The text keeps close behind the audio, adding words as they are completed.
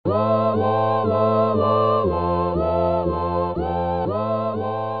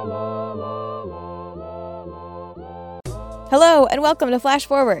and welcome to Flash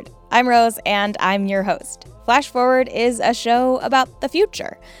Forward. I'm Rose, and I'm your host. Flash Forward is a show about the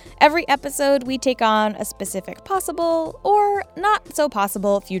future. Every episode, we take on a specific possible or not so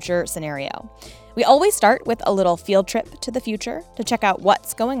possible future scenario. We always start with a little field trip to the future to check out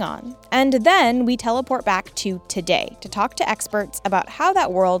what's going on, and then we teleport back to today to talk to experts about how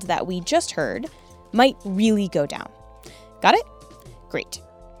that world that we just heard might really go down. Got it? Great.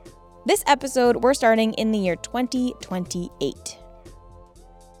 This episode, we're starting in the year 2028.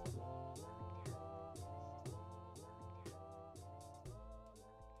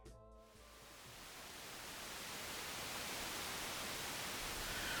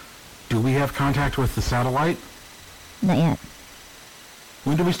 Do we have contact with the satellite? Not yet.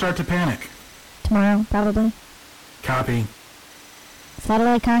 When do we start to panic? Tomorrow, probably. Copy.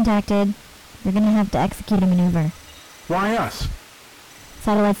 Satellite contacted. You're gonna have to execute a maneuver. Why us?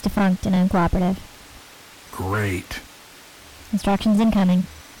 Satellite's defunct and uncooperative. Great. Instructions incoming.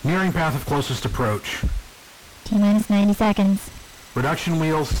 Nearing path of closest approach. T-minus 90 seconds. Reduction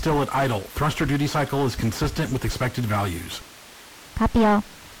wheels still at idle. Thruster duty cycle is consistent with expected values. Copy all.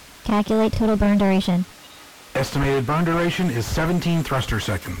 Calculate total burn duration. Estimated burn duration is 17 thruster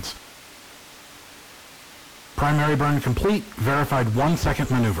seconds. Primary burn complete. Verified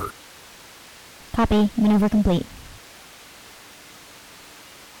 1-second maneuver. Copy. Maneuver complete.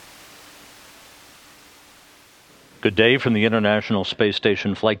 Good day from the International Space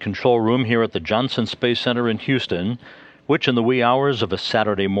Station Flight Control Room here at the Johnson Space Center in Houston, which in the wee hours of a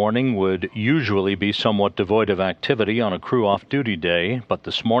Saturday morning would usually be somewhat devoid of activity on a crew off-duty day, but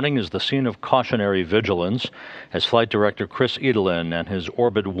this morning is the scene of cautionary vigilance as Flight Director Chris Edelin and his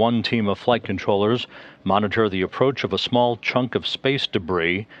Orbit 1 team of flight controllers monitor the approach of a small chunk of space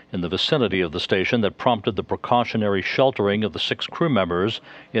debris in the vicinity of the station that prompted the precautionary sheltering of the 6 crew members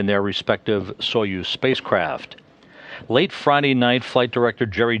in their respective Soyuz spacecraft. Late Friday night, Flight Director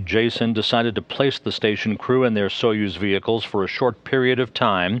Jerry Jason decided to place the station crew in their Soyuz vehicles for a short period of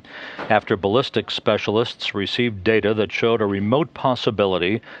time after ballistics specialists received data that showed a remote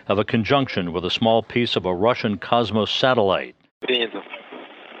possibility of a conjunction with a small piece of a Russian Cosmos satellite. I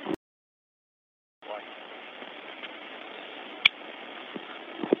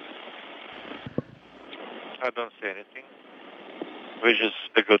don't see anything, which is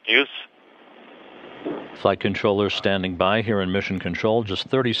the good news. Flight controllers standing by here in Mission Control. Just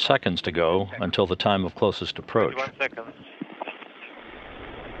 30 seconds to go until the time of closest approach. 1 second.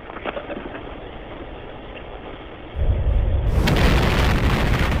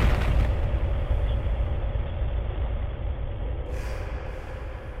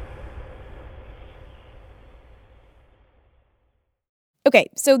 Okay,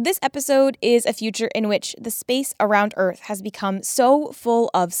 so this episode is a future in which the space around Earth has become so full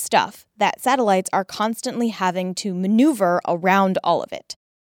of stuff that satellites are constantly having to maneuver around all of it.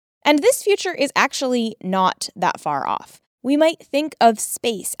 And this future is actually not that far off. We might think of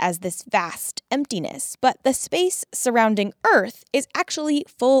space as this vast emptiness, but the space surrounding Earth is actually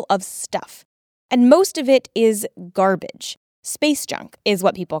full of stuff. And most of it is garbage. Space junk is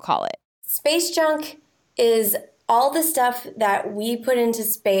what people call it. Space junk is all the stuff that we put into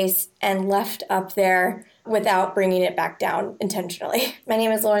space and left up there without bringing it back down intentionally. My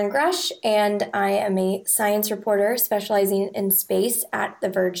name is Lauren Grush, and I am a science reporter specializing in space at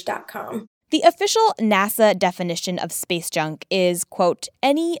TheVerge.com. The official NASA definition of space junk is, quote,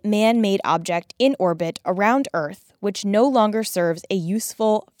 any man-made object in orbit around Earth which no longer serves a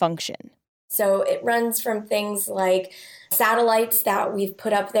useful function. So it runs from things like satellites that we've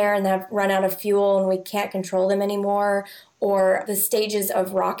put up there and that have run out of fuel and we can't control them anymore, or the stages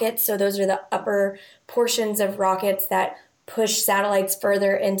of rockets. So those are the upper portions of rockets that push satellites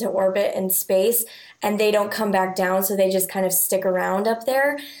further into orbit and space, and they don't come back down, so they just kind of stick around up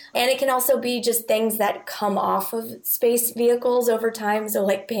there. And it can also be just things that come off of space vehicles over time, so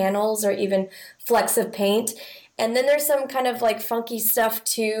like panels or even flecks of paint. And then there's some kind of like funky stuff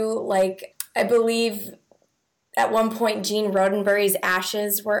too, like I believe at one point Gene Roddenberry's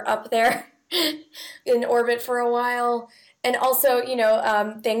ashes were up there in orbit for a while. And also,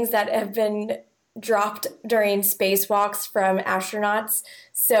 things that have been dropped during spacewalks from astronauts.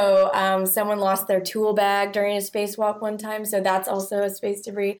 So someone lost their tool bag during a spacewalk one time, so that's also a space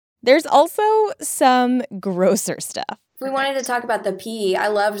debris. There's also some grosser stuff. We wanted to talk about the pee. I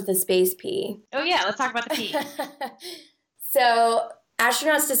loved the space pee. Oh yeah, let's talk about the pee. So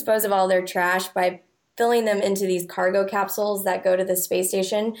astronauts dispose of all their trash by filling them into these cargo capsules that go to the space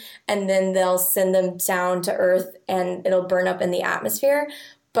station, and then they'll send them down to Earth and it'll burn up in the atmosphere.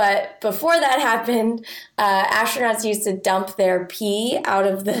 But before that happened, astronauts used to dump their pee out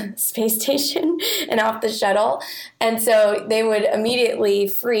of the space station and off the shuttle. And so they would immediately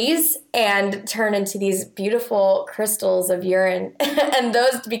freeze and turn into these beautiful crystals of urine. And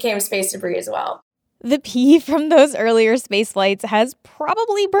those became space debris as well. The pee from those earlier space flights has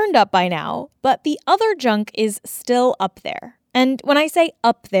probably burned up by now, but the other junk is still up there. And when I say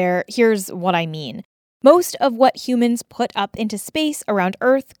up there, here's what I mean. Most of what humans put up into space around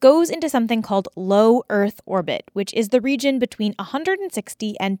Earth goes into something called low Earth orbit, which is the region between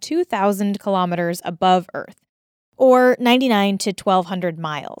 160 and 2,000 kilometers above Earth, or 99 to 1,200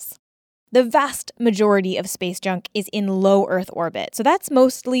 miles. The vast majority of space junk is in low Earth orbit, so that's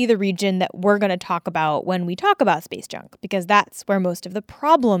mostly the region that we're going to talk about when we talk about space junk, because that's where most of the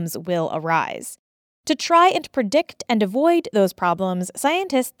problems will arise. To try and predict and avoid those problems,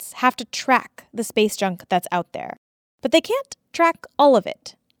 scientists have to track the space junk that's out there. But they can't track all of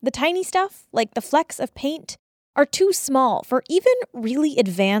it. The tiny stuff, like the flecks of paint, are too small for even really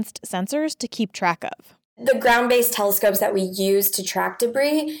advanced sensors to keep track of. The ground-based telescopes that we use to track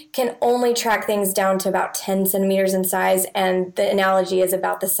debris can only track things down to about 10 centimeters in size, and the analogy is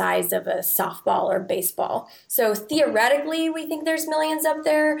about the size of a softball or baseball. So theoretically, we think there's millions up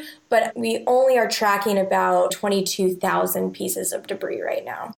there, but we only are tracking about 22,000 pieces of debris right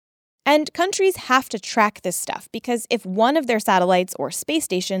now. And countries have to track this stuff because if one of their satellites or space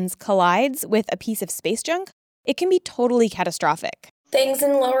stations collides with a piece of space junk, it can be totally catastrophic. Things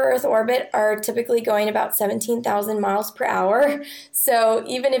in lower Earth orbit are typically going about 17,000 miles per hour. So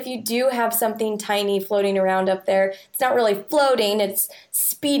even if you do have something tiny floating around up there, it's not really floating, it's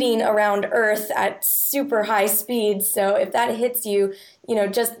speeding around Earth at super high speeds. So if that hits you,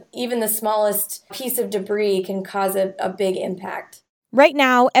 just even the smallest piece of debris can cause a big impact. Right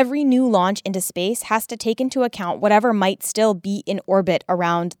now, every new launch into space has to take into account whatever might still be in orbit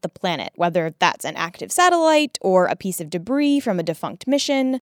around the planet, whether that's an active satellite or a piece of debris from a defunct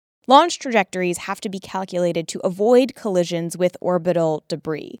mission. Launch trajectories have to be calculated to avoid collisions with orbital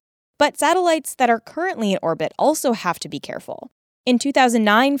debris. But satellites that are currently in orbit also have to be careful. In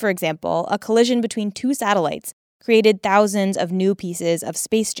 2009, for example, a collision between two satellites created thousands of new pieces of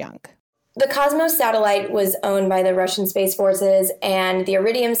space junk. The Cosmos satellite was owned by the Russian Space Forces, and the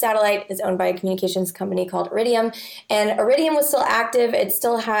Iridium satellite is owned by a communications company called Iridium. And Iridium was still active. It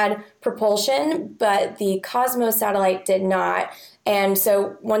still had propulsion, but the Cosmos satellite did not. And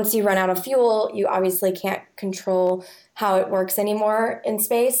so once you run out of fuel, you obviously can't control how it works anymore in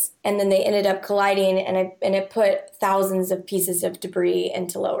space. And then they ended up colliding, and it put thousands of pieces of debris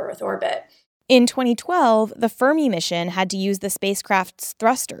into low Earth orbit. In 2012, the Fermi mission had to use the spacecraft's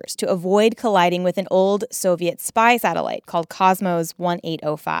thrusters to avoid colliding with an old Soviet spy satellite called Cosmos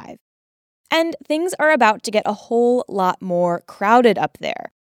 1805. And things are about to get a whole lot more crowded up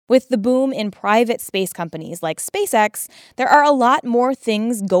there. With the boom in private space companies like SpaceX, there are a lot more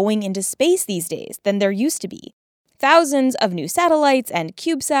things going into space these days than there used to be. Thousands of new satellites and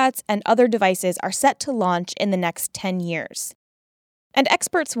CubeSats and other devices are set to launch in the next 10 years. And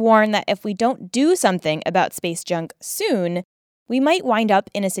experts warn that if we don't do something about space junk soon, we might wind up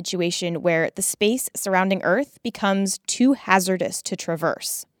in a situation where the space surrounding Earth becomes too hazardous to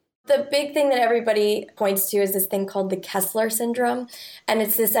traverse. The big thing that everybody points to is this thing called the Kessler syndrome. And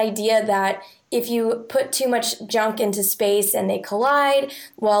it's this idea that if you put too much junk into space and they collide,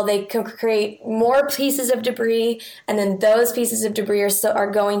 well, they can create more pieces of debris. And then those pieces of debris are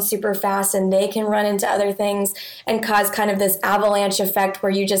going super fast and they can run into other things and cause kind of this avalanche effect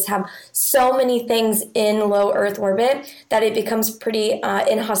where you just have so many things in low Earth orbit that it becomes pretty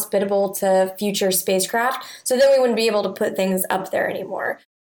inhospitable to future spacecraft. So then we wouldn't be able to put things up there anymore.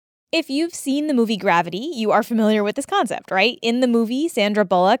 If you've seen the movie Gravity, you are familiar with this concept, right? In the movie, Sandra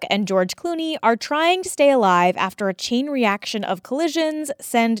Bullock and George Clooney are trying to stay alive after a chain reaction of collisions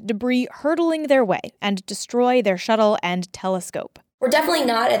send debris hurtling their way and destroy their shuttle and telescope. We're definitely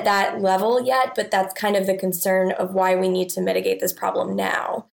not at that level yet, but that's kind of the concern of why we need to mitigate this problem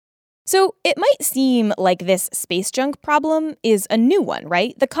now. So it might seem like this space junk problem is a new one,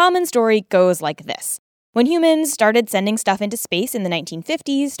 right? The common story goes like this. When humans started sending stuff into space in the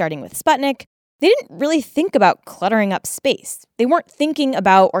 1950s, starting with Sputnik, they didn't really think about cluttering up space. They weren't thinking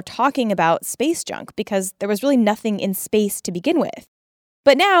about or talking about space junk because there was really nothing in space to begin with.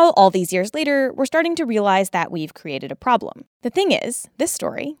 But now, all these years later, we're starting to realize that we've created a problem. The thing is, this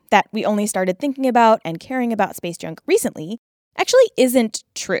story, that we only started thinking about and caring about space junk recently, actually isn't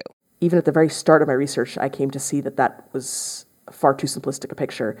true. Even at the very start of my research, I came to see that was far too simplistic a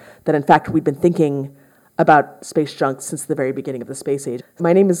picture, that in fact we'd been thinking about space junk since the very beginning of the space age.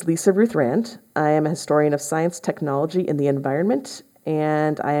 My name is Lisa Ruth Rand. I am a historian of science, technology, and the environment,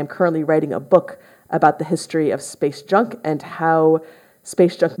 and I am currently writing a book about the history of space junk and how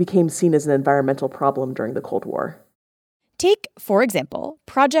space junk became seen as an environmental problem during the Cold War. Take, for example,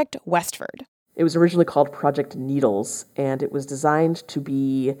 Project Westford. It was originally called Project Needles, and it was designed to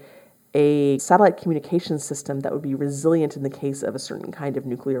be a satellite communications system that would be resilient in the case of a certain kind of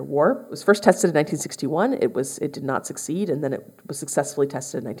nuclear war. It was first tested in 1961. It did not succeed, and then it was successfully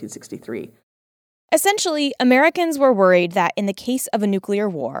tested in 1963. Essentially, Americans were worried that in the case of a nuclear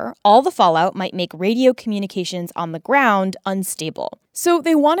war, all the fallout might make radio communications on the ground unstable. So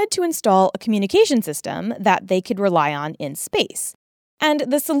they wanted to install a communication system that they could rely on in space. And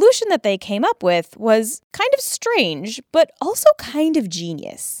the solution that they came up with was kind of strange, but also kind of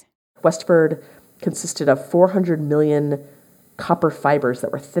genius. Westford consisted of 400 million copper fibers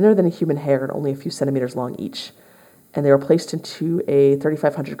that were thinner than a human hair and only a few centimeters long each. And they were placed into a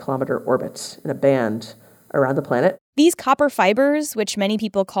 3,500-kilometer orbit in a band around the planet. These copper fibers, which many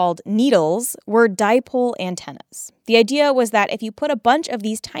people called needles, were dipole antennas. The idea was that if you put a bunch of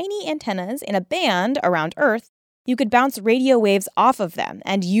these tiny antennas in a band around Earth, you could bounce radio waves off of them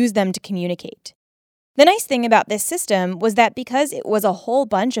and use them to communicate. The nice thing about this system was that because it was a whole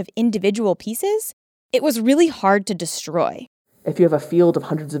bunch of individual pieces, it was really hard to destroy. If you have a field of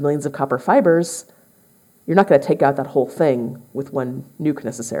hundreds of millions of copper fibers, you're not going to take out that whole thing with one nuke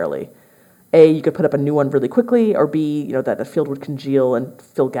necessarily. A, you could put up a new one really quickly, or B, that the field would congeal and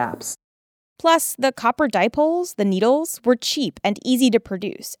fill gaps. Plus, the copper dipoles, the needles, were cheap and easy to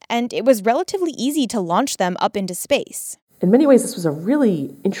produce, and it was relatively easy to launch them up into space. In many ways, this was a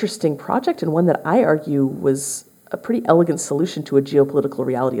really interesting project and one that I argue was a pretty elegant solution to a geopolitical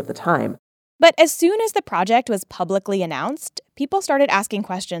reality of the time. But as soon as the project was publicly announced, people started asking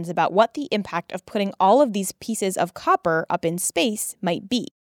questions about what the impact of putting all of these pieces of copper up in space might be.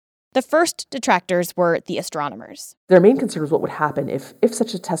 The first detractors were the astronomers. Their main concern was what would happen if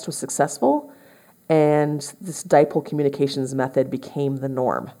such a test was successful and this dipole communications method became the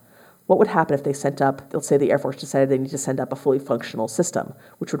norm. What would happen if they sent up, let's say the Air Force decided they need to send up a fully functional system,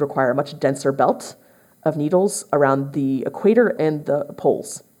 which would require a much denser belt of needles around the equator and the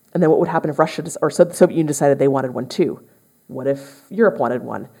poles? And then what would happen if Russia or the Soviet Union decided they wanted one too? What if Europe wanted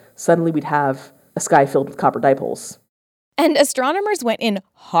one? Suddenly we'd have a sky filled with copper dipoles. And astronomers went in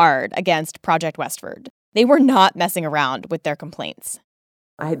hard against Project Westford. They were not messing around with their complaints.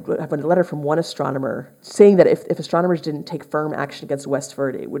 I have a letter from one astronomer saying that if astronomers didn't take firm action against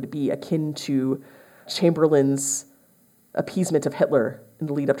Westford, it would be akin to Chamberlain's appeasement of Hitler in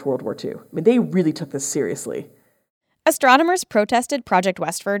the lead up to World War II. I mean, they really took this seriously. Astronomers protested Project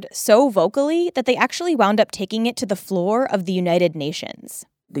Westford so vocally that they actually wound up taking it to the floor of the United Nations.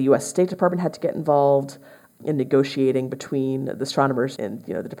 The U.S. State Department had to get involved in negotiating between the astronomers and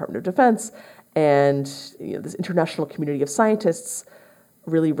the Department of Defense, and this international community of scientists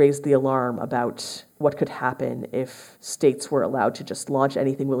really raised the alarm about what could happen if states were allowed to just launch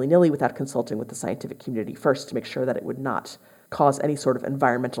anything willy-nilly without consulting with the scientific community first to make sure that it would not cause any sort of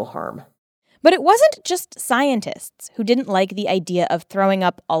environmental harm. But it wasn't just scientists who didn't like the idea of throwing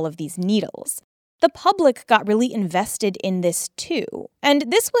up all of these needles. The public got really invested in this too.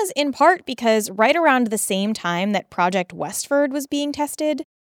 And this was in part because right around the same time that Project Westford was being tested,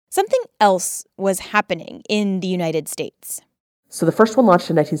 something else was happening in the United States. So the first one launched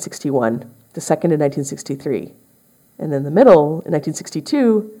in 1961, the second in 1963. And then the middle, in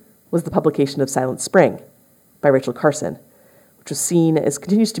 1962, was the publication of Silent Spring by Rachel Carson, which was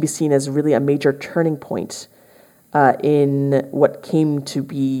continues to be seen as really a major turning point in what came to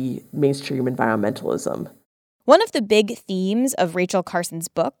be mainstream environmentalism. One of the big themes of Rachel Carson's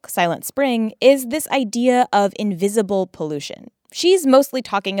book, Silent Spring, is this idea of invisible pollution. She's mostly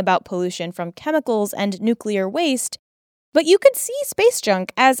talking about pollution from chemicals and nuclear waste, but you could see space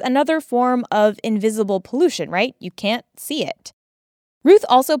junk as another form of invisible pollution, right? You can't see it. Ruth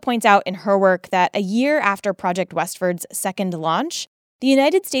also points out in her work that a year after Project Westford's second launch, the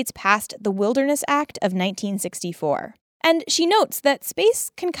United States passed the Wilderness Act of 1964. And she notes that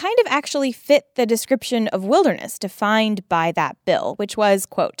space can kind of actually fit the description of wilderness defined by that bill, which was,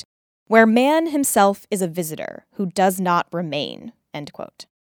 quote, where man himself is a visitor who does not remain, end quote.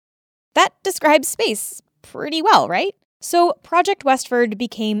 That describes space pretty well, right? So Project Westford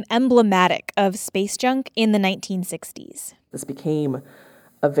became emblematic of space junk in the 1960s. This became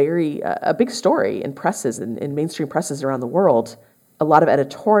a big story in presses, in mainstream presses around the world. A lot of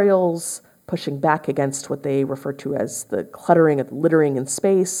editorials pushing back against what they referred to as the cluttering and littering in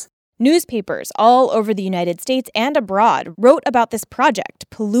space. Newspapers all over the United States and abroad wrote about this project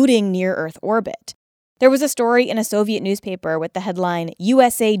polluting near-Earth orbit. There was a story in a Soviet newspaper with the headline,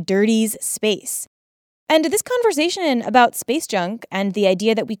 USA Dirties Space. And this conversation about space junk and the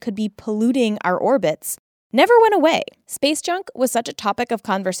idea that we could be polluting our orbits never went away. Space junk was such a topic of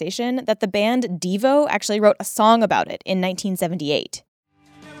conversation that the band Devo actually wrote a song about it in 1978.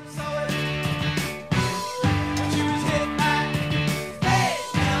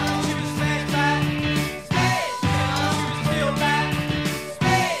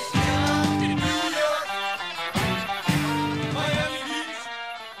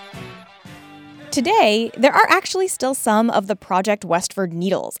 Today, there are actually still some of the Project Westford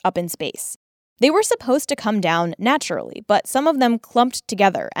needles up in space. They were supposed to come down naturally, but some of them clumped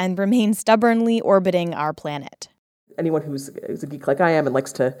together and remain stubbornly orbiting our planet. Anyone who's a geek like I am and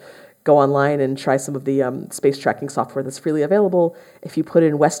likes to go online and try some of the space tracking software that's freely available, if you put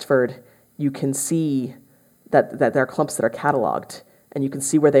in Westford, you can see that there are clumps that are cataloged, and you can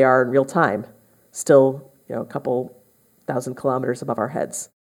see where they are in real time, still, a couple thousand kilometers above our heads.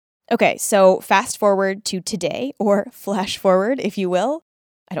 Okay, so fast forward to today, or flash forward, if you will.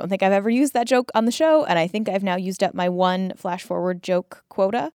 I don't think I've ever used that joke on the show, and I think I've now used up my one flash forward joke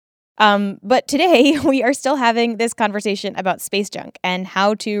quota. But today, we are still having this conversation about space junk and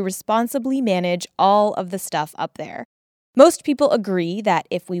how to responsibly manage all of the stuff up there. Most people agree that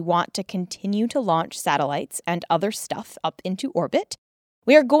if we want to continue to launch satellites and other stuff up into orbit,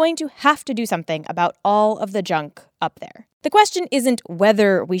 we are going to have to do something about all of the junk up there. The question isn't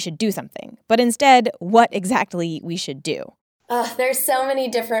whether we should do something, but instead what exactly we should do. There's so many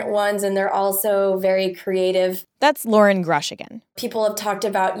different ones, and they're also very creative. That's Lauren Grush again. People have talked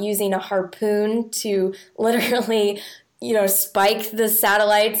about using a harpoon to literally, spike the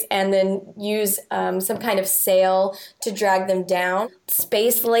satellites and then use some kind of sail to drag them down.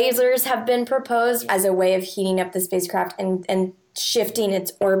 Space lasers have been proposed as a way of heating up the spacecraft and shifting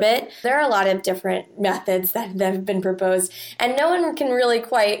its orbit. There are a lot of different methods that have been proposed, and no one can really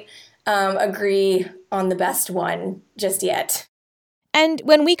quite agree on the best one just yet. And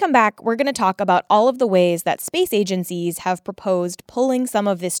when we come back, we're going to talk about all of the ways that space agencies have proposed pulling some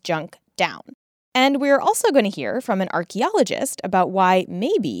of this junk down. And we're also going to hear from an archaeologist about why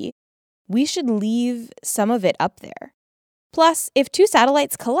maybe we should leave some of it up there. Plus, if two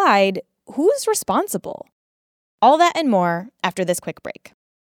satellites collide, who's responsible? All that and more after this quick break.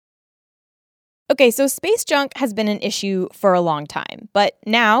 Okay, so space junk has been an issue for a long time, but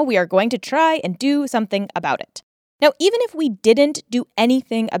now we are going to try and do something about it. Now, even if we didn't do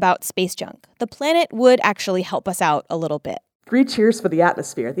anything about space junk, the planet would actually help us out a little bit. 3 cheers for the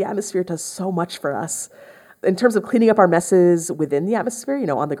atmosphere. The atmosphere does so much for us in terms of cleaning up our messes within the atmosphere,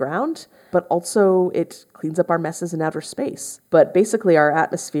 on the ground, but also it cleans up our messes in outer space. But basically, our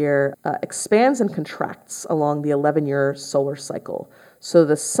atmosphere expands and contracts along the 11-year solar cycle. So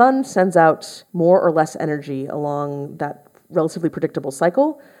the sun sends out more or less energy along that relatively predictable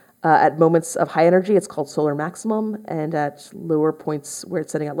cycle. At moments of high energy, it's called solar maximum, and at lower points where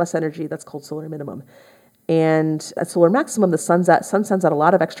it's sending out less energy, that's called solar minimum. And at solar maximum, the sun sends out a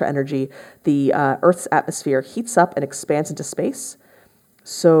lot of extra energy. The Earth's atmosphere heats up and expands into space.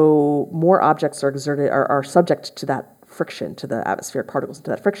 So more objects are subject to that friction, to the atmospheric particles,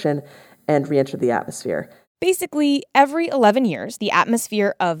 into that friction, and re-enter the atmosphere. Basically, every 11 years, the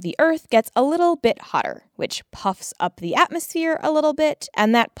atmosphere of the Earth gets a little bit hotter, which puffs up the atmosphere a little bit,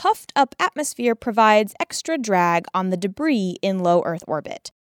 and that puffed up atmosphere provides extra drag on the debris in low Earth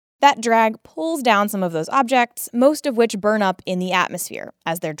orbit. That drag pulls down some of those objects, most of which burn up in the atmosphere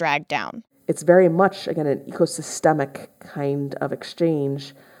as they're dragged down. It's very much, again, an ecosystemic kind of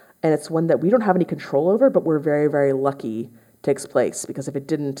exchange, and it's one that we don't have any control over, but we're very, very lucky takes place, because if it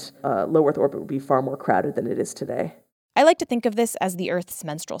didn't, low Earth orbit would be far more crowded than it is today. I like to think of this as the Earth's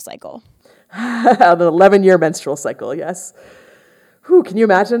menstrual cycle. An 11-year menstrual cycle, yes. Whew, can you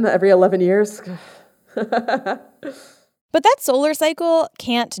imagine every 11 years? But that solar cycle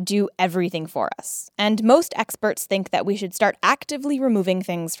can't do everything for us, and most experts think that we should start actively removing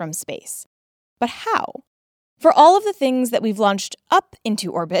things from space. But how? For all of the things that we've launched up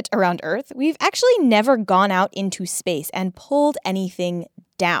into orbit around Earth, we've actually never gone out into space and pulled anything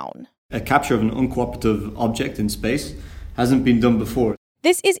down. A capture of an uncooperative object in space hasn't been done before.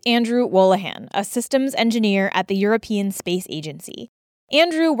 This is Andrew Wolahan, a systems engineer at the European Space Agency.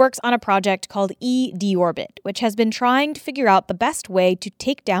 Andrew works on a project called eDeorbit, which has been trying to figure out the best way to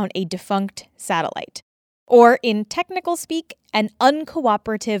take down a defunct satellite. Or, in technical speak, an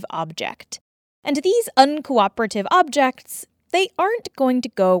uncooperative object. And these uncooperative objects, they aren't going to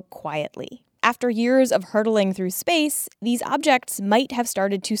go quietly. After years of hurtling through space, these objects might have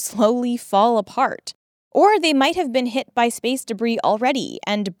started to slowly fall apart. Or they might have been hit by space debris already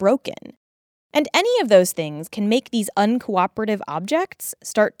and broken. And any of those things can make these uncooperative objects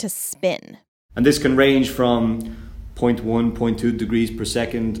start to spin. And this can range from 0.1, 0.2 degrees per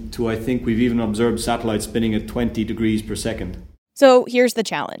second to, I think we've even observed satellites spinning at 20 degrees per second. So here's the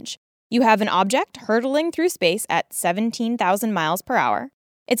challenge. You have an object hurtling through space at 17,000 miles per hour.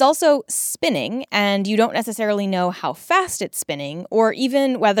 It's also spinning, and you don't necessarily know how fast it's spinning, or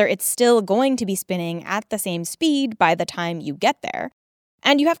even whether it's still going to be spinning at the same speed by the time you get there.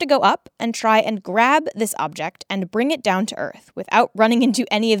 And you have to go up and try and grab this object and bring it down to Earth without running into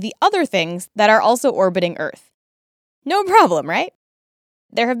any of the other things that are also orbiting Earth. No problem, right?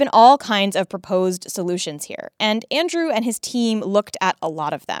 There have been all kinds of proposed solutions here, and Andrew and his team looked at a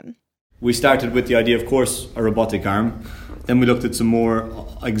lot of them. We started with the idea, of course, a robotic arm. Then we looked at some more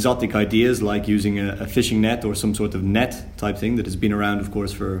exotic ideas like using a fishing net or some sort of net type thing that has been around, of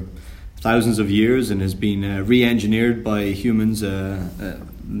course, for thousands of years and has been re-engineered by humans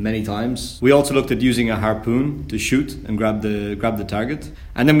many times. We also looked at using a harpoon to shoot and grab the target.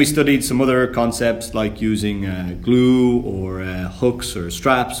 And then we studied some other concepts like using glue or hooks or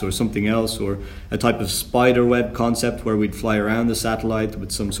straps or something else, or a type of spider web concept where we'd fly around the satellite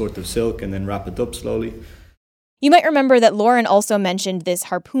with some sort of silk and then wrap it up slowly. You might remember that Lauren also mentioned this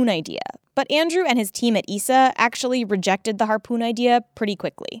harpoon idea, but Andrew and his team at ESA actually rejected the harpoon idea pretty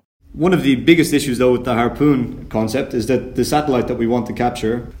quickly. One of the biggest issues, though, with the harpoon concept is that the satellite that we want to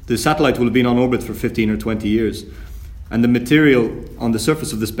capture, the satellite will have been on orbit for 15 or 20 years. And the material on the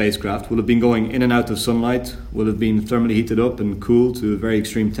surface of the spacecraft will have been going in and out of sunlight, will have been thermally heated up and cooled to very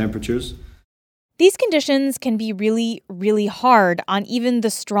extreme temperatures. These conditions can be really, really hard on even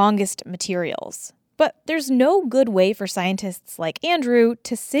the strongest materials. But there's no good way for scientists like Andrew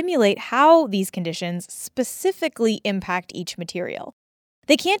to simulate how these conditions specifically impact each material.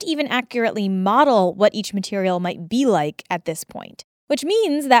 They can't even accurately model what each material might be like at this point, which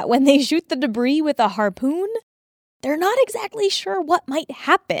means that when they shoot the debris with a harpoon, they're not exactly sure what might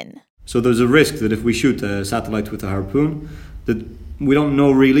happen. So there's a risk that if we shoot a satellite with a harpoon, that we don't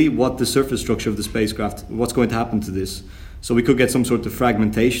know really what the surface structure of the spacecraft, what's going to happen to this. So we could get some sort of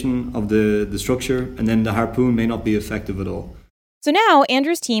fragmentation of the structure, and then the harpoon may not be effective at all. So now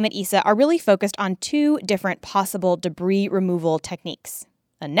Andrew's team at ESA are really focused on two different possible debris removal techniques: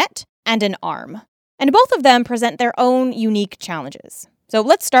 a net and an arm. And both of them present their own unique challenges. So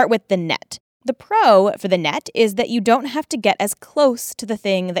let's start with the net. The pro for the net is that you don't have to get as close to the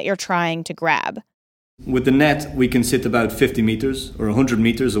thing that you're trying to grab. With the net, we can sit about 50 meters or 100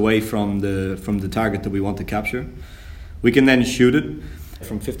 meters away from the target that we want to capture. We can then shoot it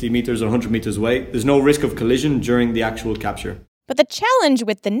from 50 meters or 100 meters away. There's no risk of collision during the actual capture. But the challenge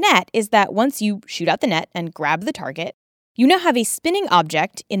with the net is that once you shoot out the net and grab the target, you now have a spinning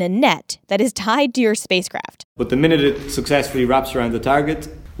object in a net that is tied to your spacecraft. But the minute it successfully wraps around the target,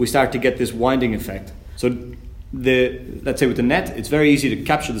 we start to get this winding effect. So let's say with the net, it's very easy to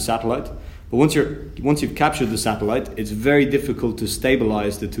capture the satellite. But once you've captured the satellite, it's very difficult to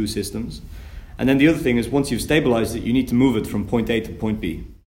stabilize the two systems. And then the other thing is, once you've stabilized it, you need to move it from point A to point B.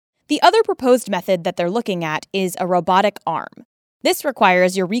 The other proposed method that they're looking at is a robotic arm. This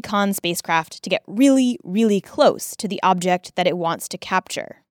requires your recon spacecraft to get really, really close to the object that it wants to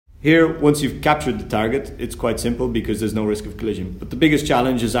capture. Here, once you've captured the target, it's quite simple because there's no risk of collision. But the biggest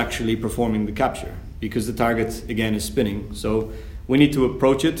challenge is actually performing the capture, because the target, again, is spinning. So we need to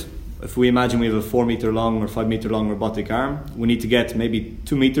approach it. If we imagine we have a 4 meter long or 5 meter long robotic arm, we need to get maybe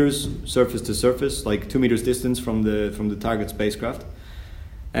 2 meters surface to surface, like 2 meters distance from the target spacecraft.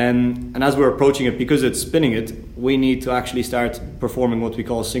 And as we're approaching it, because it's spinning it, we need to actually start performing what we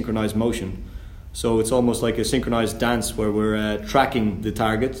call synchronized motion. So it's almost like a synchronized dance where we're tracking the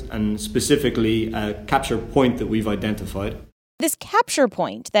target and specifically a capture point that we've identified. This capture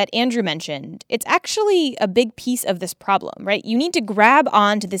point that Andrew mentioned, it's actually a big piece of this problem, right? You need to grab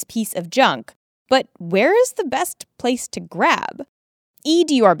onto this piece of junk, but where is the best place to grab?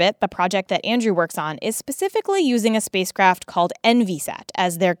 eDeorbit, the project that Andrew works on, is specifically using a spacecraft called Envisat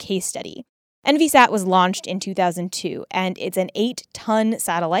as their case study. Envisat was launched in 2002, and it's an 8-ton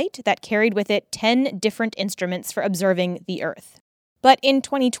satellite that carried with it 10 different instruments for observing the Earth. But in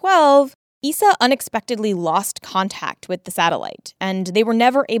 2012, ESA unexpectedly lost contact with the satellite, and they were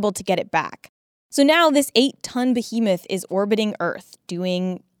never able to get it back. So now this 8-ton behemoth is orbiting Earth,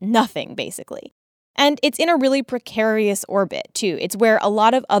 doing nothing, basically. And it's in a really precarious orbit, too. It's where a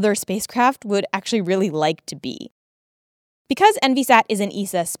lot of other spacecraft would actually really like to be. Because Envisat is an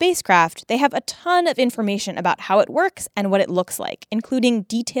ESA spacecraft, they have a ton of information about how it works and what it looks like, including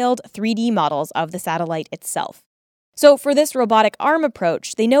detailed 3D models of the satellite itself. So for this robotic arm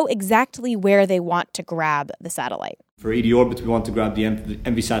approach, they know exactly where they want to grab the satellite. For eDeorbit, we want to grab the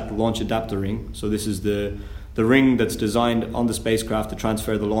Envisat launch adapter ring. So this is the the ring that's designed on the spacecraft to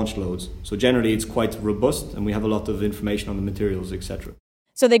transfer the launch loads. So generally it's quite robust, and we have a lot of information on the materials, etc.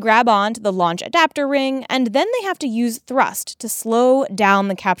 So they grab onto the launch adapter ring, and then they have to use thrust to slow down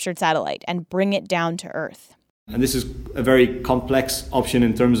the captured satellite and bring it down to Earth. And this is a very complex option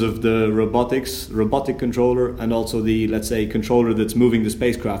in terms of the robotic controller, and also the, let's say, controller that's moving the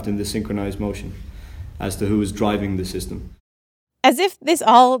spacecraft in the synchronized motion as to who is driving the system. As if this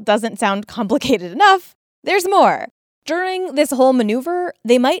all doesn't sound complicated enough, there's more. During this whole maneuver,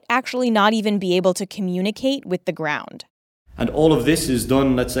 they might actually not even be able to communicate with the ground. And all of this is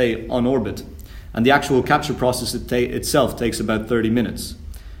done, let's say, on orbit. And the actual capture process itself takes about 30 minutes.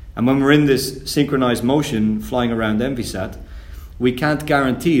 And when we're in this synchronized motion flying around EnviSat, we can't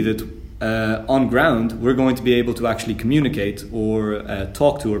guarantee that on ground we're going to be able to actually communicate or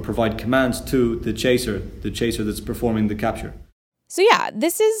talk to or provide commands to the chaser that's performing the capture. So yeah,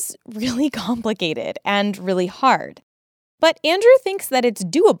 this is really complicated and really hard. But Andrew thinks that it's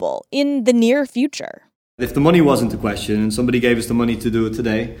doable in the near future. If the money wasn't a question and somebody gave us the money to do it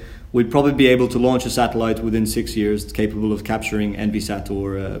today, we'd probably be able to launch a satellite within 6 years capable of capturing EnviSat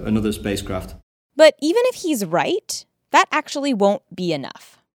or another spacecraft. But even if he's right, that actually won't be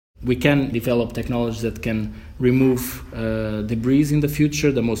enough. We can develop technologies that can remove debris in the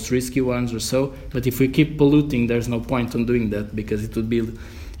future, the most risky ones or so. But if we keep polluting, there's no point in doing that, because it would be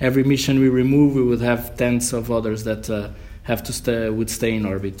every mission we remove, we would have tens of others that would stay in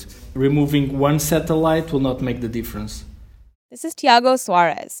orbit. Removing one satellite will not make the difference. This is Tiago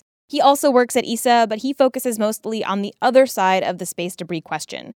Soares. He also works at ESA, but he focuses mostly on the other side of the space debris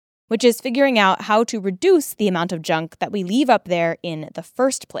question, which is figuring out how to reduce the amount of junk that we leave up there in the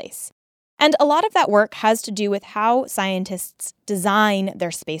first place. And a lot of that work has to do with how scientists design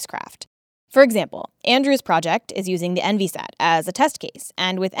their spacecraft. For example, Andrew's project is using the EnviSat as a test case,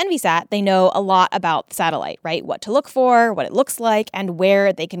 and with EnviSat, they know a lot about the satellite, right? What to look for, what it looks like, and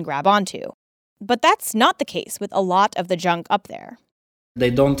where they can grab onto. But that's not the case with a lot of the junk up there. They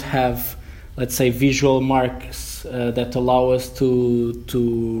don't have, let's say, visual marks that allow us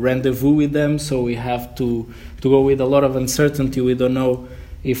to rendezvous with them, so we have to go with a lot of uncertainty. We don't know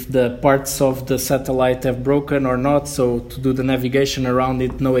if the parts of the satellite have broken or not, so to do the navigation around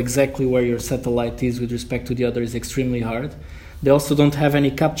it, know exactly where your satellite is with respect to the other is extremely hard. They also don't have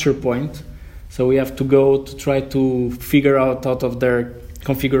any capture point, so we have to go to try to figure out of their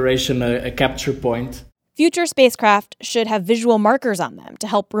configuration a capture point. Future spacecraft should have visual markers on them to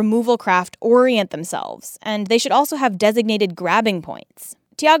help removal craft orient themselves, and they should also have designated grabbing points.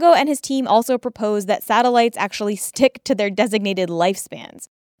 Tiago and his team also propose that satellites actually stick to their designated lifespans,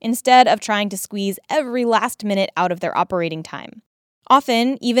 instead of trying to squeeze every last minute out of their operating time.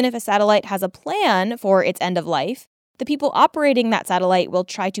 Often, even if a satellite has a plan for its end of life, the people operating that satellite will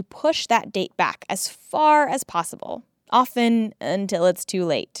try to push that date back as far as possible, often until it's too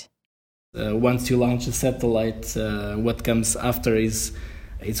late. Once you launch a satellite, what comes after is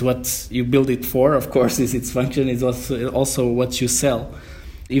what you build it for, of course, is its function, is also what you sell.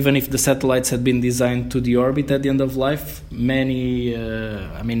 Even if the satellites had been designed to deorbit at the end of life, in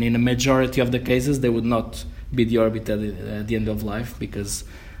a majority of the cases, they would not be deorbited at the end of life, because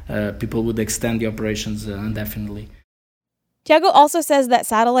people would extend the operations indefinitely. Tiago also says that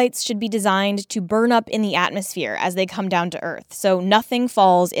satellites should be designed to burn up in the atmosphere as they come down to Earth, so nothing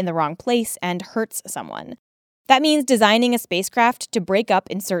falls in the wrong place and hurts someone. That means designing a spacecraft to break up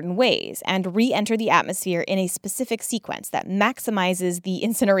in certain ways and re-enter the atmosphere in a specific sequence that maximizes the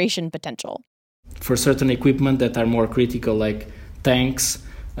incineration potential. For certain equipment that are more critical, like tanks,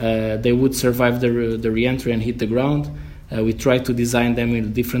 they would survive the re-entry and hit the ground. We try to design them with a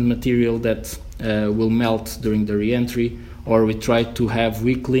different material that will melt during the re-entry, or we try to have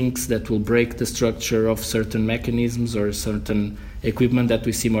weak links that will break the structure of certain mechanisms or certain equipment that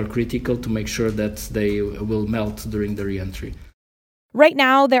we see more critical to make sure that they will melt during the re-entry. Right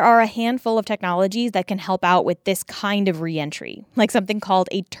now, there are a handful of technologies that can help out with this kind of re-entry, like something called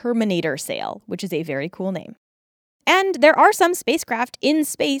a terminator sail, which is a very cool name. And there are some spacecraft in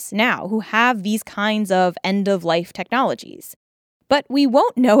space now who have these kinds of end-of-life technologies. But we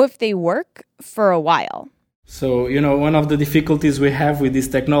won't know if they work for a while. So, one of the difficulties we have with these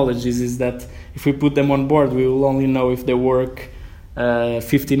technologies is that if we put them on board, we will only know if they work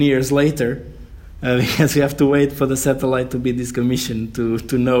 15 years later, because we have to wait for the satellite to be decommissioned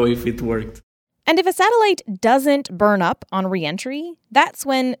to know if it worked. And if a satellite doesn't burn up on re-entry, that's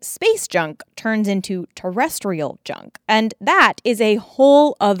when space junk turns into terrestrial junk. And that is a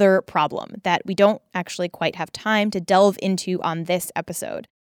whole other problem that we don't actually quite have time to delve into on this episode.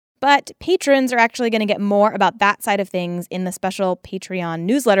 But patrons are actually going to get more about that side of things in the special Patreon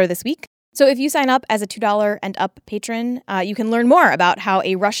newsletter this week. So if you sign up as a $2 and up patron, you can learn more about how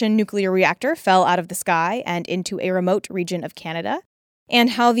a Russian nuclear reactor fell out of the sky and into a remote region of Canada,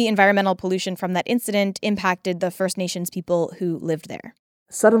 and how the environmental pollution from that incident impacted the First Nations people who lived there.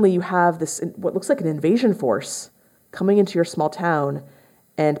 Suddenly you have this, what looks like an invasion force coming into your small town,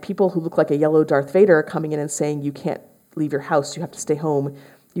 and people who look like a yellow Darth Vader coming in and saying, you can't leave your house, you have to stay home,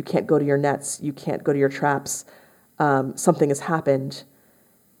 you can't go to your nets, you can't go to your traps, something has happened.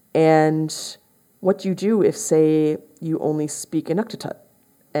 And what do you do if, say, you only speak Inuktitut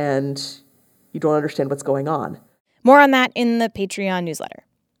and you don't understand what's going on? More on that in the Patreon newsletter.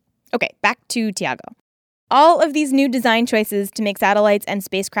 Okay, back to Tiago. All of these new design choices to make satellites and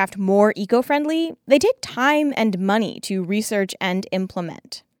spacecraft more eco-friendly, they take time and money to research and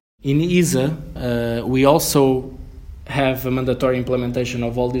implement. In ESA, we also have a mandatory implementation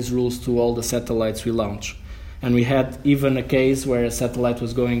of all these rules to all the satellites we launch. And we had even a case where a satellite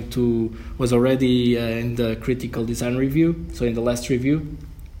was already in the critical design review, so in the last review,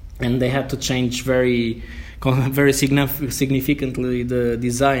 and they had to change very significantly the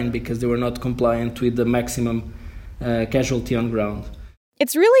design because they were not compliant with the maximum casualty on ground.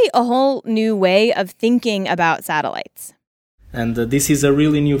 It's really a whole new way of thinking about satellites. And this is a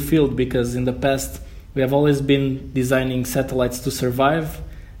really new field because in the past we have always been designing satellites to survive,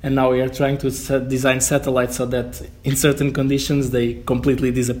 and now we are trying to design satellites so that in certain conditions they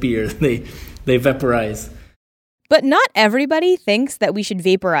completely disappear, they vaporize. But not everybody thinks that we should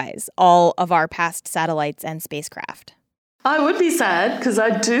vaporize all of our past satellites and spacecraft. I would be sad because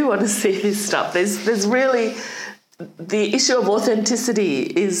I do want to see this stuff. There's really, the issue of authenticity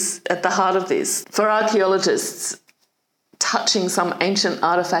is at the heart of this. For archaeologists, touching some ancient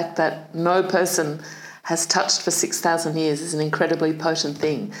artifact that no person has touched for 6,000 years is an incredibly potent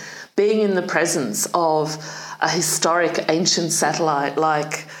thing. Being in the presence of a historic ancient satellite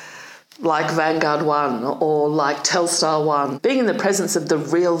like Vanguard 1 or like Telstar 1, being in the presence of the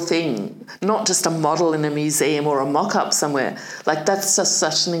real thing, not just a model in a museum or a mock-up somewhere, that's just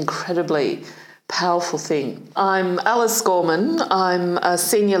such an incredibly powerful thing. I'm Alice Gorman. I'm a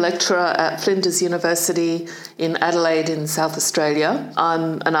senior lecturer at Flinders University in Adelaide in South Australia.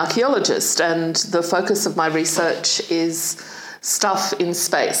 I'm an archaeologist, and the focus of my research is stuff in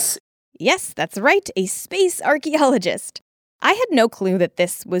space. Yes, that's right, a space archaeologist. I had no clue that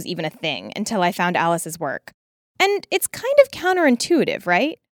this was even a thing until I found Alice's work. And it's kind of counterintuitive,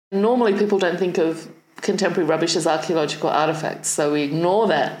 right? Normally people don't think of contemporary rubbish as archaeological artefacts, so we ignore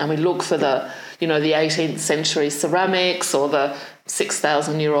that and we look for the 18th century ceramics or the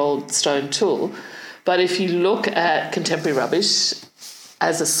 6,000-year-old stone tool. But if you look at contemporary rubbish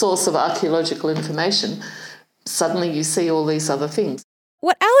as a source of archaeological information, suddenly you see all these other things.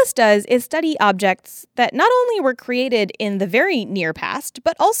 What Alice does is study objects that not only were created in the very near past,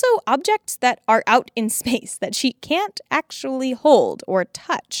 but also objects that are out in space that she can't actually hold or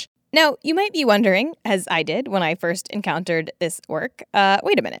touch. Now, you might be wondering, as I did when I first encountered this work,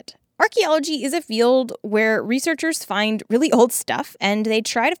 wait a minute. Archaeology is a field where researchers find really old stuff and they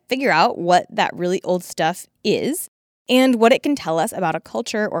try to figure out what that really old stuff is and what it can tell us about a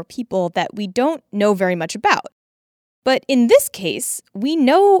culture or people that we don't know very much about. But in this case, we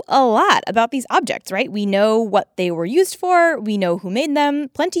know a lot about these objects, right? We know what they were used for, we know who made them,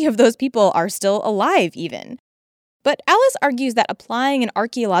 plenty of those people are still alive even. But Alice argues that applying an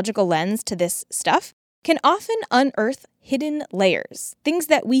archaeological lens to this stuff can often unearth hidden layers, things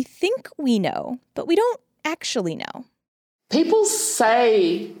that we think we know, but we don't actually know. People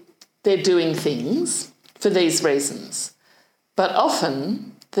say they're doing things for these reasons, but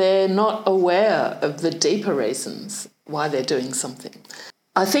often they're not aware of the deeper reasons why they're doing something.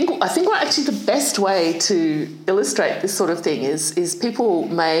 I think what actually the best way to illustrate this sort of thing is people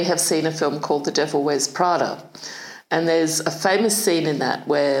may have seen a film called The Devil Wears Prada, and there's a famous scene in that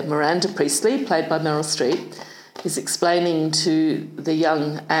where Miranda Priestley, played by Meryl Streep, is explaining to the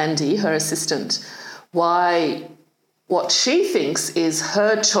young Andy, her assistant, why what she thinks is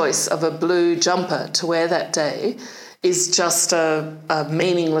her choice of a blue jumper to wear that day is just a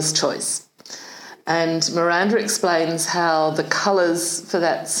meaningless choice. And Miranda explains how the colours for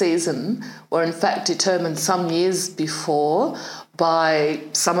that season were in fact determined some years before by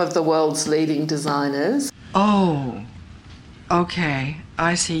some of the world's leading designers. Oh, okay,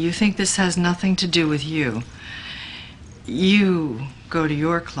 I see. You think this has nothing to do with you. You go to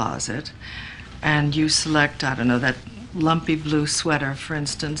your closet and you select, I don't know, that lumpy blue sweater, for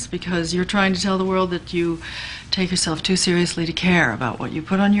instance, because you're trying to tell the world that you take yourself too seriously to care about what you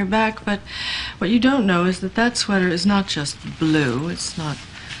put on your back. But what you don't know is that that sweater is not just blue, it's not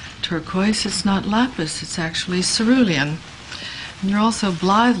turquoise, it's not lapis, it's actually cerulean. You're also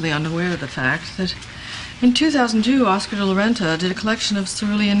blithely unaware of the fact that in 2002, Oscar de la Renta did a collection of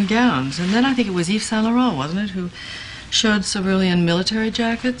cerulean gowns, and then I think it was Yves Saint Laurent, wasn't it, who showed cerulean military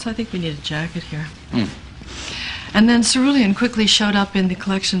jackets? I think we need a jacket here. And then cerulean quickly showed up in the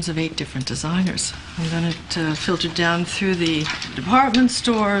collections of 8 different designers. And then it filtered down through the department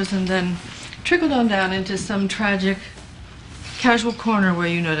stores and then trickled on down into some tragic casual corner where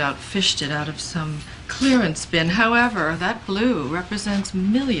you no doubt fished it out of some clearance bin. However, that blue represents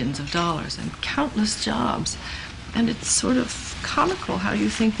millions of dollars and countless jobs. And it's sort of comical how you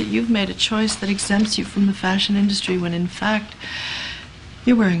think that you've made a choice that exempts you from the fashion industry when in fact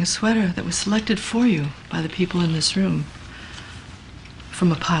you're wearing a sweater that was selected for you by the people in this room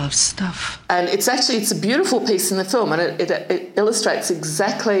from a pile of stuff. And it's a beautiful piece in the film, and it illustrates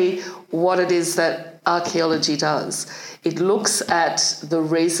exactly what it is that archaeology does. It looks at the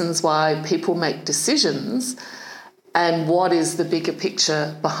reasons why people make decisions and what is the bigger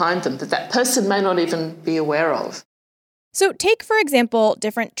picture behind them that person may not even be aware of. So take, for example,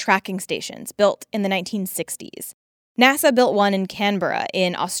 different tracking stations built in the 1960s. NASA built one in Canberra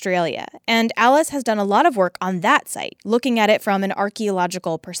in Australia, and Alice has done a lot of work on that site, looking at it from an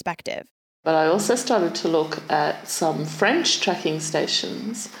archaeological perspective. But I also started to look at some French tracking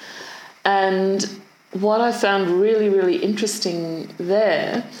stations, and what I found really, really interesting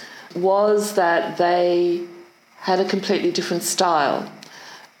there was that they had a completely different style.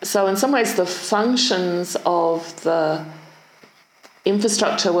 So in some ways, the functions of the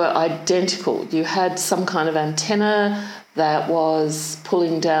infrastructure were identical. You had some kind of antenna that was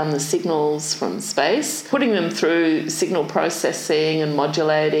pulling down the signals from space, putting them through signal processing and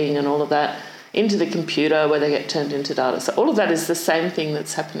modulating and all of that into the computer where they get turned into data. So all of that is the same thing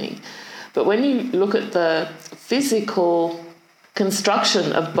that's happening. But when you look at the physical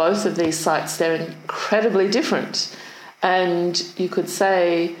construction of both of these sites, they're incredibly different. And you could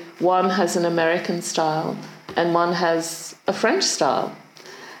say one has an American style and one has a French style.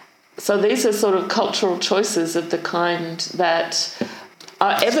 So these are sort of cultural choices of the kind that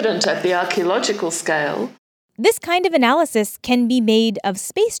are evident at the archaeological scale. This kind of analysis can be made of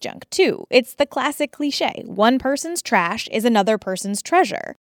space junk, too. It's the classic cliche. One person's trash is another person's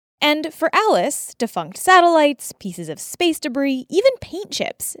treasure. And for Alice, defunct satellites, pieces of space debris, even paint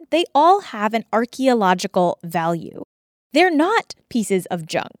chips, they all have an archaeological value. They're not pieces of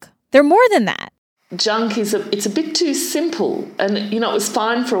junk. They're more than that. Junk it's a bit too simple. And, it was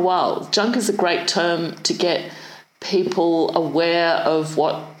fine for a while. Junk is a great term to get people aware of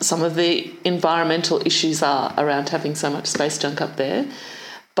what some of the environmental issues are around having so much space junk up there.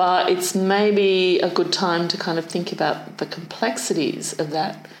 But it's maybe a good time to kind of think about the complexities of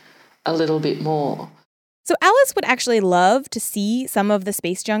that a little bit more. So Alice would actually love to see some of the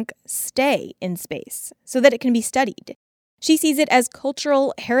space junk stay in space so that it can be studied. She sees it as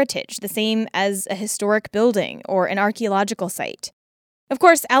cultural heritage, the same as a historic building or an archaeological site. Of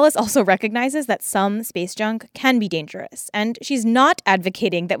course, Alice also recognizes that some space junk can be dangerous, and she's not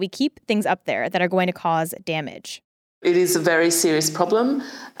advocating that we keep things up there that are going to cause damage. It is a very serious problem,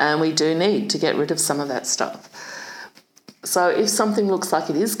 and we do need to get rid of some of that stuff. So if something looks like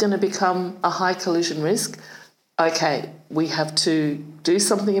it is going to become a high collision risk, okay, we have to do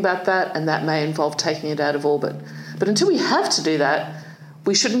something about that, and that may involve taking it out of orbit. But until we have to do that,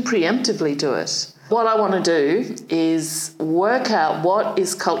 we shouldn't preemptively do it. What I want to do is work out what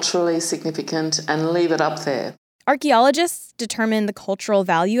is culturally significant and leave it up there. Archaeologists determine the cultural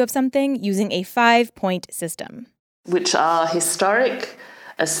value of something using a 5-point system, which are historic,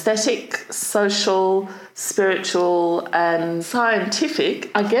 aesthetic, social, spiritual, and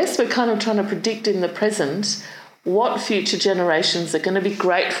scientific. I guess we're kind of trying to predict in the present what future generations are going to be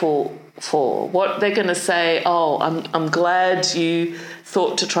grateful for, what they're going to say, oh, I'm glad you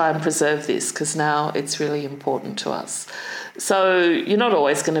thought to try and preserve this because now it's really important to us. So you're not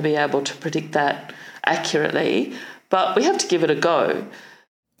always going to be able to predict that accurately, but we have to give it a go.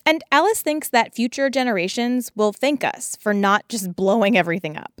 And Alice thinks that future generations will thank us for not just blowing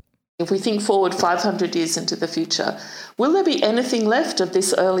everything up. If we think forward 500 years into the future, will there be anything left of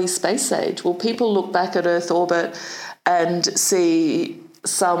this early space age? Will people look back at Earth orbit and see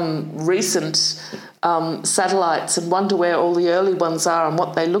some recent satellites and wonder where all the early ones are and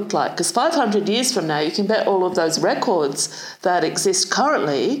what they looked like? Because 500 years from now, you can bet all of those records that exist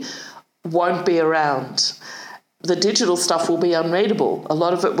currently won't be around. The digital stuff will be unreadable. A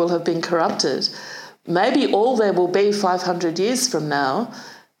lot of it will have been corrupted. Maybe all there will be 500 years from now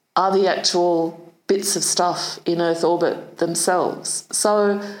are the actual bits of stuff in Earth orbit themselves.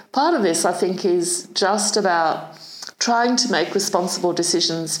 So part of this, I think, is just about trying to make responsible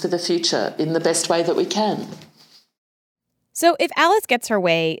decisions for the future in the best way that we can. So if Alice gets her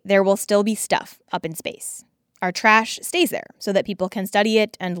way, there will still be stuff up in space. Our trash stays there so that people can study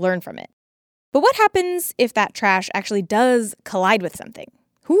it and learn from it. But what happens if that trash actually does collide with something?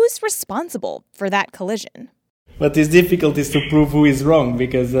 Who's responsible for that collision? What is difficult is to prove who is wrong,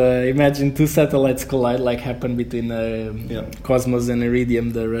 because imagine two satellites collide, like happened between Cosmos and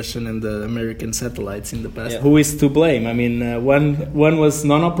Iridium, the Russian and the American satellites in the past. Yeah. Who is to blame? I mean, one was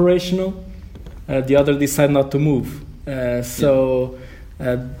non-operational, the other decided not to move.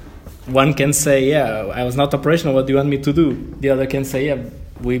 One can say, yeah, I was not operational, what do you want me to do? The other can say, yeah,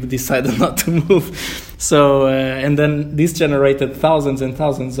 we've decided not to move. So, and then this generated thousands and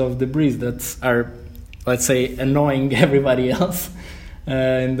thousands of debris that are, let's say, annoying everybody else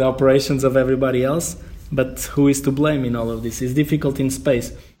in the operations of everybody else. But who is to blame in all of this? It's difficult in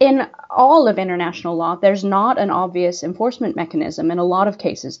space. In all of international law, there's not an obvious enforcement mechanism in a lot of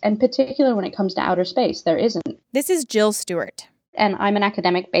cases, and particularly when it comes to outer space, there isn't. This is Jill Stewart. And I'm an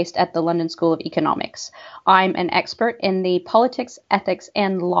academic based at the London School of Economics. I'm an expert in the politics, ethics,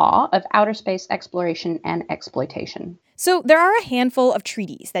 and law of outer space exploration and exploitation. So there are a handful of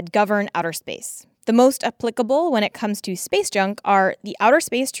treaties that govern outer space. The most applicable when it comes to space junk are the Outer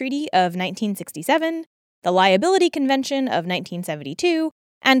Space Treaty of 1967, the Liability Convention of 1972,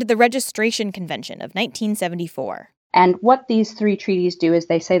 and the Registration Convention of 1974. And what these three treaties do is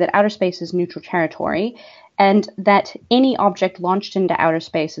they say that outer space is neutral territory, and that any object launched into outer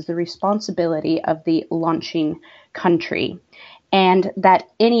space is the responsibility of the launching country, and that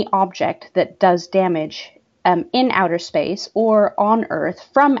any object that does damage in outer space or on Earth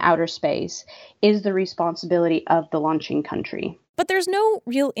from outer space is the responsibility of the launching country. But there's no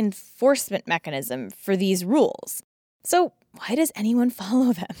real enforcement mechanism for these rules. So why does anyone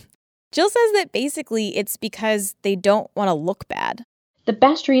follow them? Jill says that basically it's because they don't want to look bad. The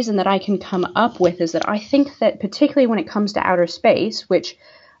best reason that I can come up with is that I think that particularly when it comes to outer space, which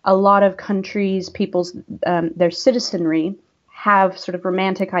a lot of countries, people's, their citizenry have sort of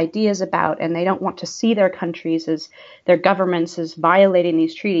romantic ideas about, and they don't want to see their countries as their governments as violating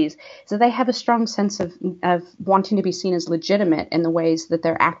these treaties, so they have a strong sense of wanting to be seen as legitimate in the ways that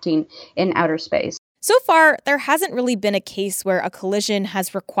they're acting in outer space. So far, there hasn't really been a case where a collision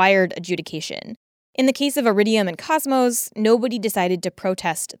has required adjudication. In the case of Iridium and Cosmos, nobody decided to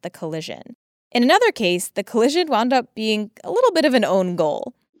protest the collision. In another case, the collision wound up being a little bit of an own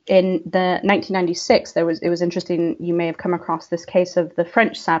goal. In the 1996, it was interesting, you may have come across this case of the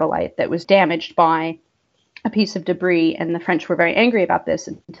French satellite that was damaged by a piece of debris, and the French were very angry about this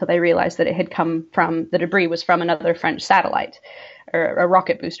until they realized that it had come from, the debris was from another French satellite, or a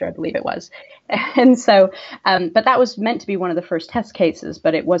rocket booster, I believe it was. And so, but that was meant to be one of the first test cases,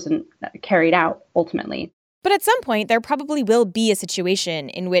 but it wasn't carried out ultimately. But at some point, there probably will be a situation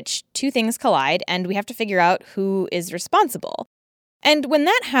in which two things collide, and we have to figure out who is responsible. And when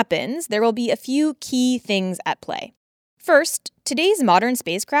that happens, there will be a few key things at play. First, today's modern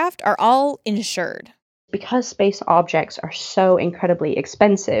spacecraft are all insured. Because space objects are so incredibly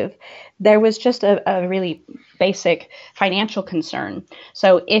expensive, there was just a really basic financial concern.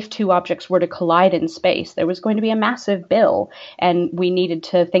 So if two objects were to collide in space, there was going to be a massive bill, and we needed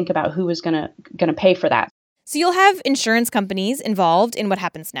to think about who was going to pay for that. So you'll have insurance companies involved in what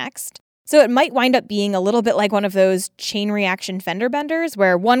happens next. So it might wind up being a little bit like one of those chain reaction fender benders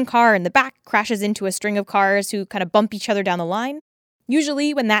where one car in the back crashes into a string of cars who kind of bump each other down the line.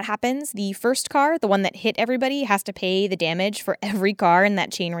 Usually when that happens, the first car, the one that hit everybody, has to pay the damage for every car in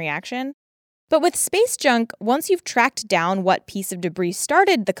that chain reaction. But with space junk, once you've tracked down what piece of debris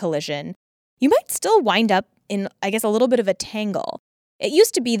started the collision, you might still wind up in, I guess, a little bit of a tangle. It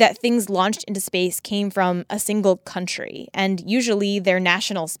used to be that things launched into space came from a single country, and usually their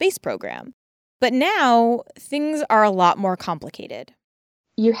national space program. But now, things are a lot more complicated.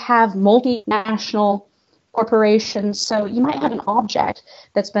 You have multinational corporations, so you might have an object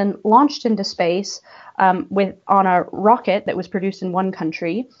that's been launched into space on a rocket that was produced in one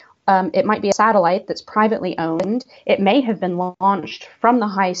country. It might be a satellite that's privately owned. It may have been launched from the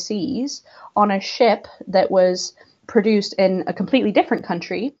high seas on a ship that was produced in a completely different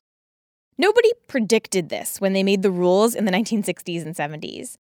country. Nobody predicted this when they made the rules in the 1960s and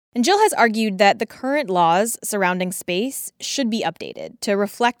 70s. And Jill has argued that the current laws surrounding space should be updated to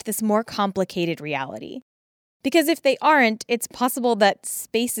reflect this more complicated reality. Because if they aren't, it's possible that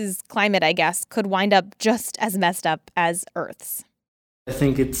space's climate, I guess, could wind up just as messed up as Earth's. I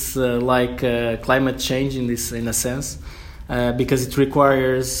think it's like climate change in a sense. Because it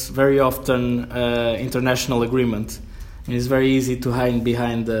requires very often international agreement. And it's very easy to hide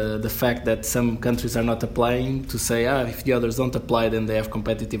behind the fact that some countries are not applying, to say, if the others don't apply, then they have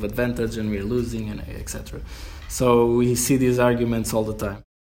competitive advantage and we're losing, and etc. So we see these arguments all the time.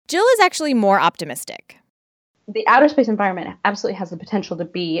 Jill is actually more optimistic. The outer space environment absolutely has the potential to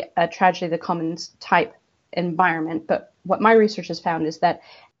be a tragedy of the commons type environment, but what my research has found is that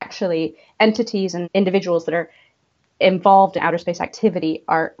actually entities and individuals that are involved in outer space activity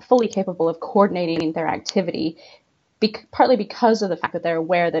are fully capable of coordinating their activity, partly because of the fact that they're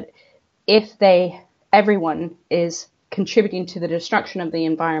aware that if everyone is contributing to the destruction of the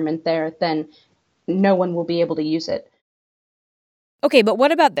environment there, then no one will be able to use it. Okay, but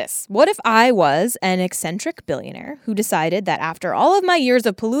what about this? What if I was an eccentric billionaire who decided that after all of my years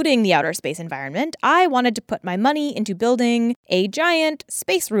of polluting the outer space environment, I wanted to put my money into building a giant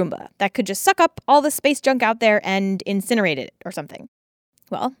space Roomba that could just suck up all the space junk out there and incinerate it or something?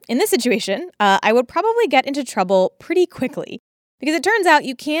 Well, in this situation, I would probably get into trouble pretty quickly, because it turns out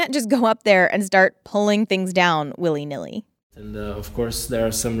you can't just go up there and start pulling things down willy-nilly. And of course, there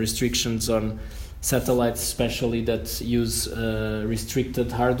are some restrictions on satellites, especially that use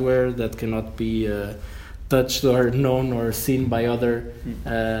restricted hardware that cannot be touched or known or seen by other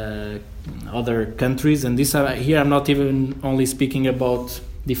countries. And this here, I'm not even only speaking about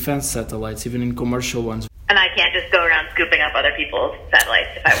defense satellites, even in commercial ones. And I can't just go around scooping up other people's satellites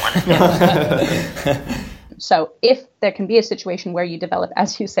if I wanted to. So if there can be a situation where you develop,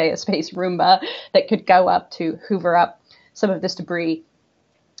 as you say, a space Roomba that could go up to hoover up some of this debris,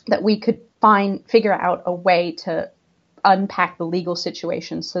 that we could figure out a way to unpack the legal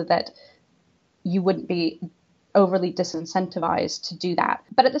situation so that you wouldn't be overly disincentivized to do that.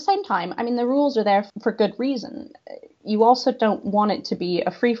 But at the same time, I mean, the rules are there for good reason. You also don't want it to be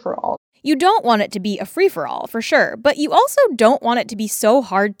a free-for-all. You don't want it to be a free-for-all, for sure, but you also don't want it to be so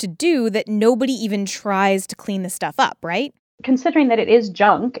hard to do that nobody even tries to clean the stuff up, right? Considering that it is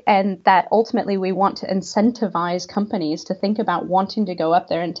junk and that ultimately we want to incentivize companies to think about wanting to go up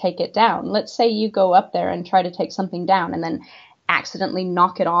there and take it down. Let's say you go up there and try to take something down and then accidentally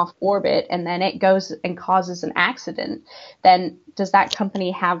knock it off orbit and then it goes and causes an accident. Then does that company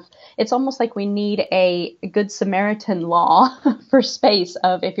have, it's almost like we need a Good Samaritan law for space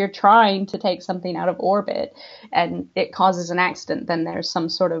of if you're trying to take something out of orbit and it causes an accident, then there's some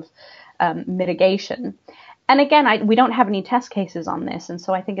sort of mitigation. And again, we don't have any test cases on this, and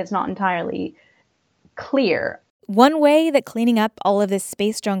so I think it's not entirely clear. One way that cleaning up all of this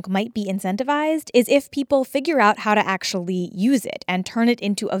space junk might be incentivized is if people figure out how to actually use it and turn it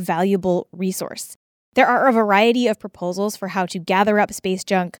into a valuable resource. There are a variety of proposals for how to gather up space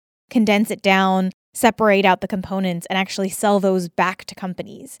junk, condense it down, separate out the components, and actually sell those back to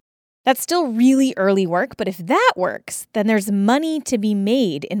companies. That's still really early work, but if that works, then there's money to be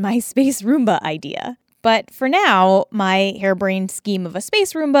made in my space Roomba idea. But for now, my harebrained scheme of a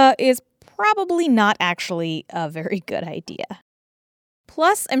space Roomba is probably not actually a very good idea.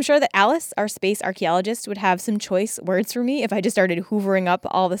 Plus, I'm sure that Alice, our space archaeologist, would have some choice words for me if I just started hoovering up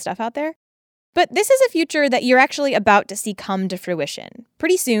all the stuff out there. But this is a future that you're actually about to see come to fruition.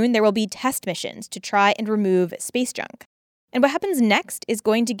 Pretty soon, there will be test missions to try and remove space junk. And what happens next is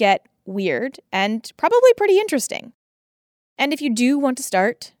going to get weird and probably pretty interesting. And if you do want to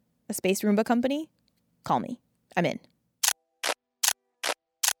start a space Roomba company, call me. I'm in.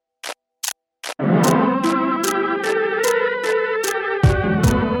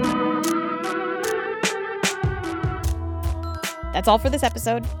 That's all for this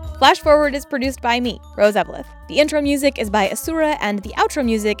episode. Flash Forward is produced by me, Rose Eveleth. The intro music is by Asura, and the outro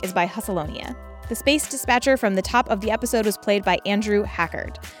music is by Hustalonia. The space dispatcher from the top of the episode was played by Andrew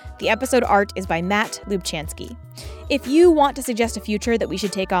Hackard. The episode art is by Matt Lubchansky. If you want to suggest a future that we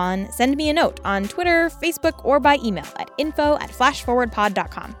should take on, send me a note on Twitter, Facebook, or by email at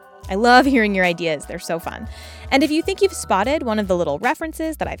info@flashforwardpod.com. I love hearing your ideas. They're so fun. And if you think you've spotted one of the little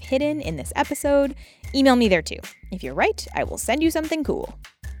references that I've hidden in this episode, email me there too. If you're right, I will send you something cool.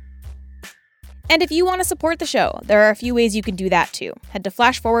 And if you want to support the show, there are a few ways you can do that too. Head to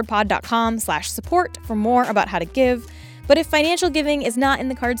flashforwardpod.com/support for more about how to give. But if financial giving is not in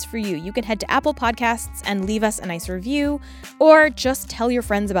the cards for you, you can head to Apple Podcasts and leave us a nice review, or just tell your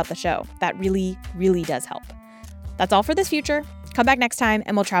friends about the show. That really, really does help. That's all for this future. Come back next time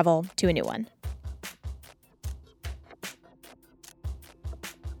and we'll travel to a new one.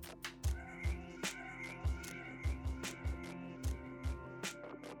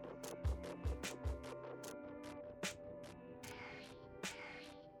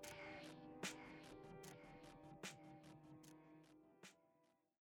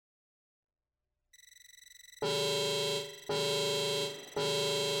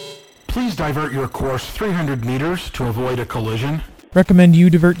 Please divert your course 300 meters to avoid a collision. Recommend you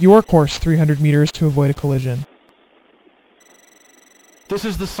divert your course 300 meters to avoid a collision. This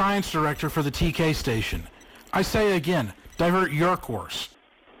is the science director for the TK station. I say again, divert your course.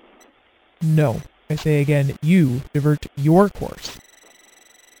 No. I say again, you divert your course.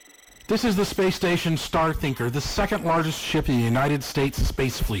 This is the space station Starthinker, the second largest ship in the United States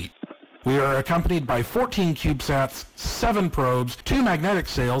space fleet. We are accompanied by 14 CubeSats, 7 probes, 2 magnetic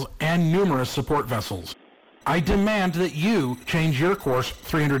sails, and numerous support vessels. I demand that you change your course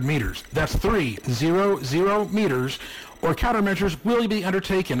 300 meters. That's 300 meters, or countermeasures will be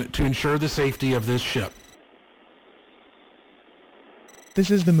undertaken to ensure the safety of this ship.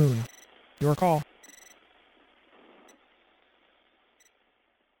 This is the moon. Your call.